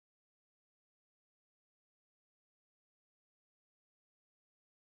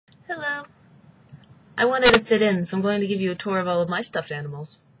Hello. I wanted to fit in, so I'm going to give you a tour of all of my stuffed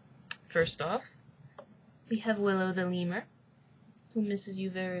animals. First off, we have Willow the lemur, who misses you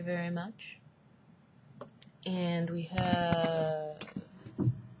very, very much. And we have...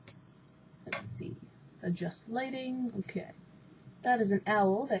 let's see. Adjust lighting. Okay. That is an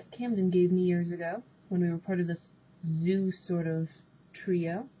owl that Camden gave me years ago, when we were part of this zoo sort of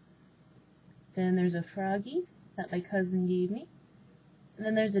trio. Then there's a froggy that my cousin gave me. And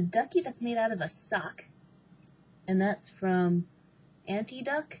then there's a ducky that's made out of a sock. And that's from Auntie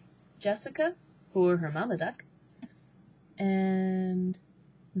Duck, Jessica, or her mama duck. And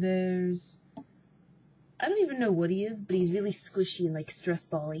there's... I don't even know what he is, but he's really squishy and like stress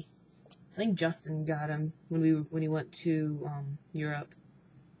bally. I think Justin got him when he went to Europe.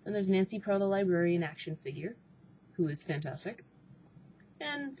 Then there's Nancy Pearl, the librarian action figure, who is fantastic.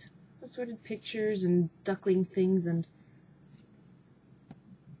 And assorted pictures and duckling things and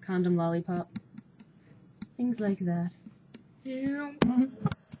condom lollipop. Things like that. Yeah.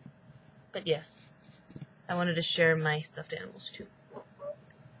 But yes, I wanted to share my stuffed animals too.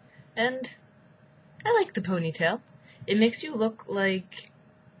 And I like the ponytail. It makes you look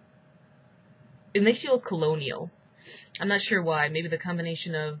colonial. I'm not sure why. Maybe the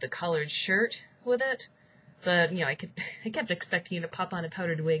combination of the collared shirt with it. But, I kept expecting you to pop on a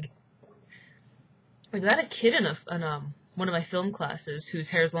powdered wig. We got a kid in one of my film classes whose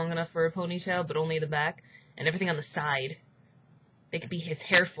hair's long enough for a ponytail, but only the back, and everything on the side. They could be his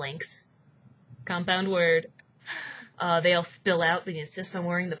hair flanks. Compound word. They all spill out, but he insists on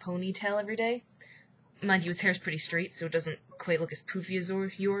wearing the ponytail every day. Mind you, his hair's pretty straight, so it doesn't quite look as poofy as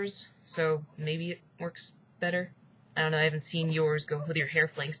yours, so maybe it works better. I don't know, I haven't seen yours go with your hair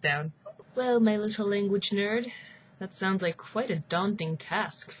flanks down. Well, my little language nerd, that sounds like quite a daunting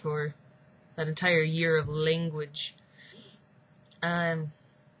task for that entire year of language. The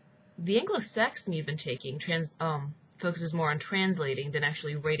Anglo-Saxon you've been taking focuses more on translating than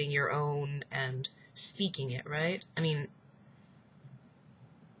actually writing your own and speaking it, right? I mean,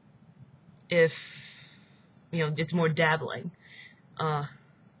 it's more dabbling.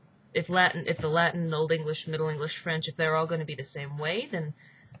 If the Latin, Old English, Middle English, French, if they're all going to be the same way, then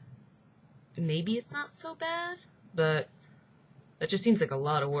maybe it's not so bad, but that just seems like a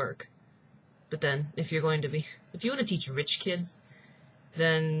lot of work. But then, if you want to teach rich kids,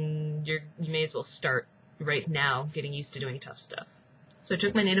 then you may as well start right now getting used to doing tough stuff. So I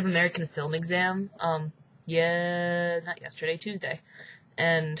took my Native American film exam, not yesterday, Tuesday,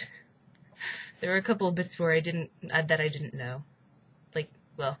 and there were a couple of bits where I didn't know.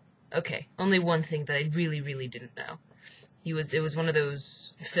 Only one thing that I really, really didn't know. It was one of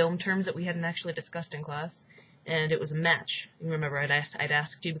those film terms that we hadn't actually discussed in class, and it was a match. You remember, I'd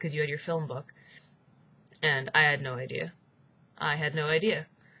asked you because you had your film book, and I had no idea.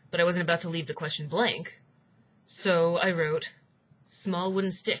 But I wasn't about to leave the question blank, so I wrote, small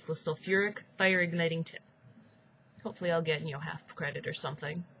wooden stick with sulfuric fire-igniting tip. Hopefully I'll get, half credit or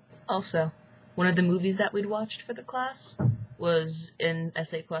something. Also, one of the movies that we'd watched for the class was in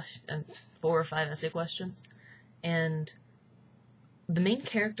 4 or 5 essay questions, and the main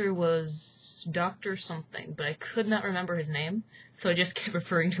character was Dr. something, but I could not remember his name, so I just kept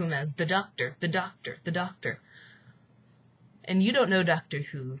referring to him as the Doctor, the Doctor, the Doctor. And you don't know Doctor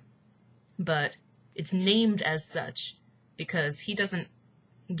Who, but it's named as such because he doesn't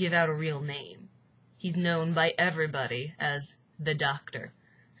give out a real name. He's known by everybody as the Doctor.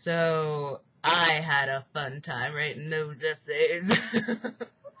 So I had a fun time writing those essays.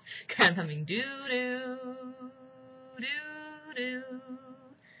 Kind of humming doo-doo, doo-doo,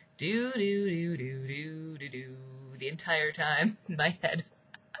 doo-doo-doo-doo-doo-doo-doo the entire time in my head.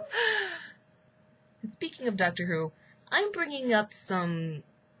 And speaking of Doctor Who, I'm bringing up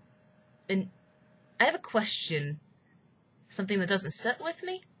I have a question, something that doesn't sit with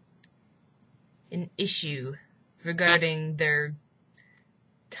me, an issue regarding their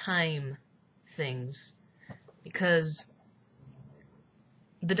time things, because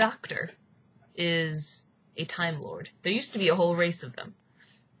the Doctor is a Time Lord. There used to be a whole race of them,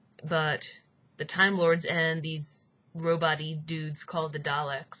 but the Time Lords and these robot-y dudes called the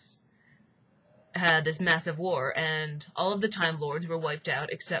Daleks had this massive war, and all of the Time Lords were wiped out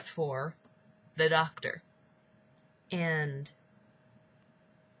except for the Doctor. And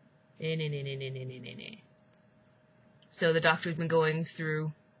so the Doctor's been going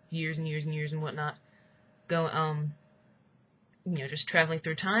through years and years and years and whatnot, just traveling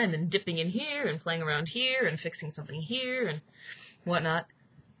through time and dipping in here and playing around here and fixing something here and whatnot.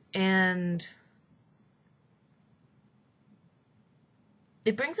 And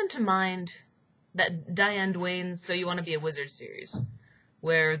it brings into mind that Diane Duane's So You Want to Be a Wizard series,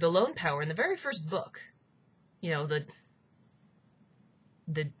 where the lone power in the very first book, you know, the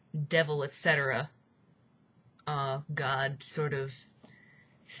devil, etc., god sort of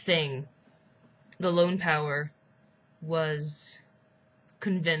thing, the lone power was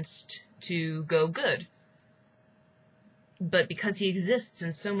convinced to go good. But because he exists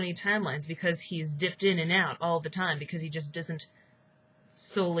in so many timelines, because he's dipped in and out all the time, because he just doesn't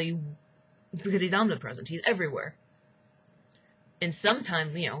solely... because he's omnipresent, he's everywhere. And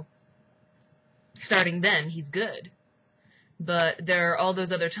sometime, you know, starting then, he's good. But there are all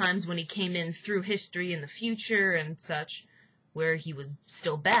those other times when he came in through history in the future and such, where he was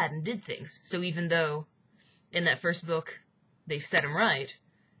still bad and did things. So even though in that first book they set him right,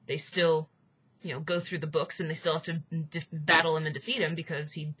 they still... you know, go through the books, and they still have to battle him and defeat him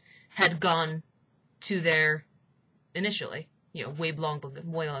because he had gone to there initially, you know, way long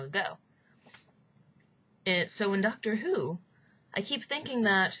ago. And so in Doctor Who, I keep thinking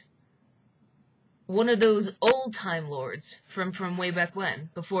that one of those old Time Lords from way back when,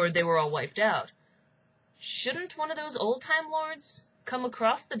 before they were all wiped out, shouldn't one of those old Time Lords come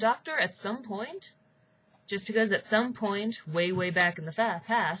across the Doctor at some point? Just because at some point, way back in the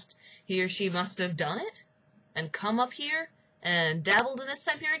past, he or she must have done it, and come up here, and dabbled in this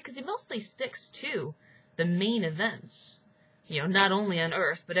time period, because he mostly sticks to the main events. You know, not only on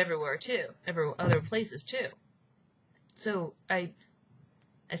Earth, but everywhere too. Other places too. So, I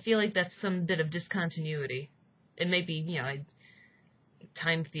feel like that's some bit of discontinuity. It may be, you know,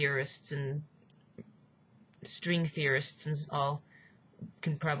 time theorists and string theorists and all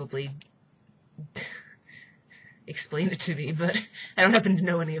can probably... explain it to me, but I don't happen to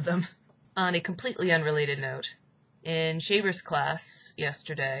know any of them. On a completely unrelated note, in Shaver's class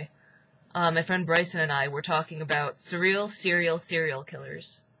yesterday, my friend Bryson and I were talking about surreal serial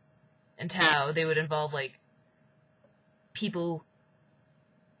killers, and how they would involve, like, people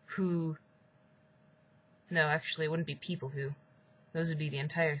who... No, actually, it wouldn't be people who. Those would be the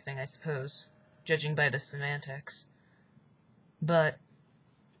entire thing, I suppose, judging by the semantics. But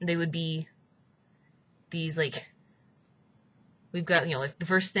they would be these, like... We've got, you know, like, the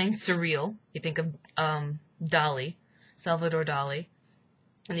first thing, surreal. You think of, Dali, Salvador Dali.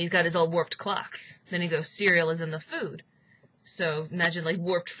 And he's got his all warped clocks. Then he goes, cereal is in the food. So, imagine, like,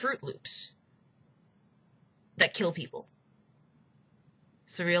 warped Fruit Loops that kill people.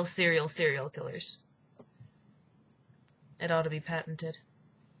 Surreal serial killers. It ought to be patented.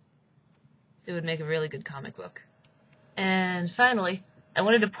 It would make a really good comic book. And finally, I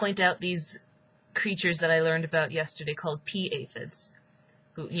wanted to point out these creatures that I learned about yesterday called pea aphids,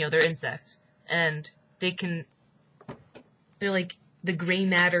 who, you know, they're insects, and they're like the gray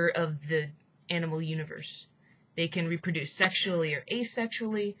matter of the animal universe. They can reproduce sexually or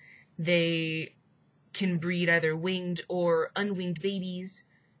asexually. They can breed either winged or unwinged babies,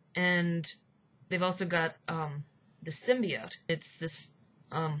 and they've also got the symbiote. It's this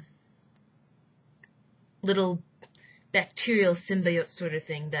little bacterial symbiote sort of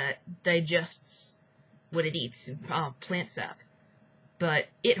thing that digests what it eats, plant sap. But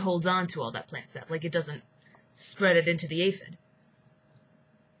it holds on to all that plant sap, like it doesn't spread it into the aphid.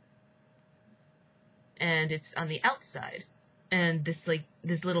 And it's on the outside. And this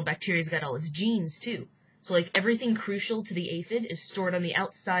little bacteria's got all its genes too. So like everything crucial to the aphid is stored on the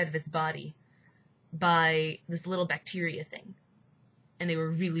outside of its body by this little bacteria thing. And they were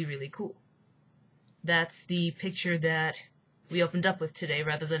really cool. That's the picture that we opened up with today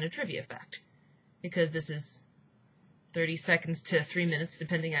rather than a trivia fact. Because this is 30 seconds to 3 minutes,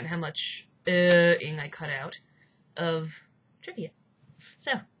 depending on how much ing I cut out, of trivia.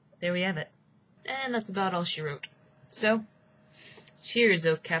 So, there we have it. And that's about all she wrote. So, cheers,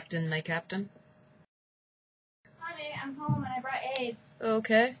 oh captain, my captain. Honey, I'm home and I brought AIDS.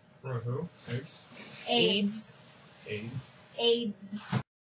 Okay. Brought who? Eggs? AIDS. AIDS? AIDS.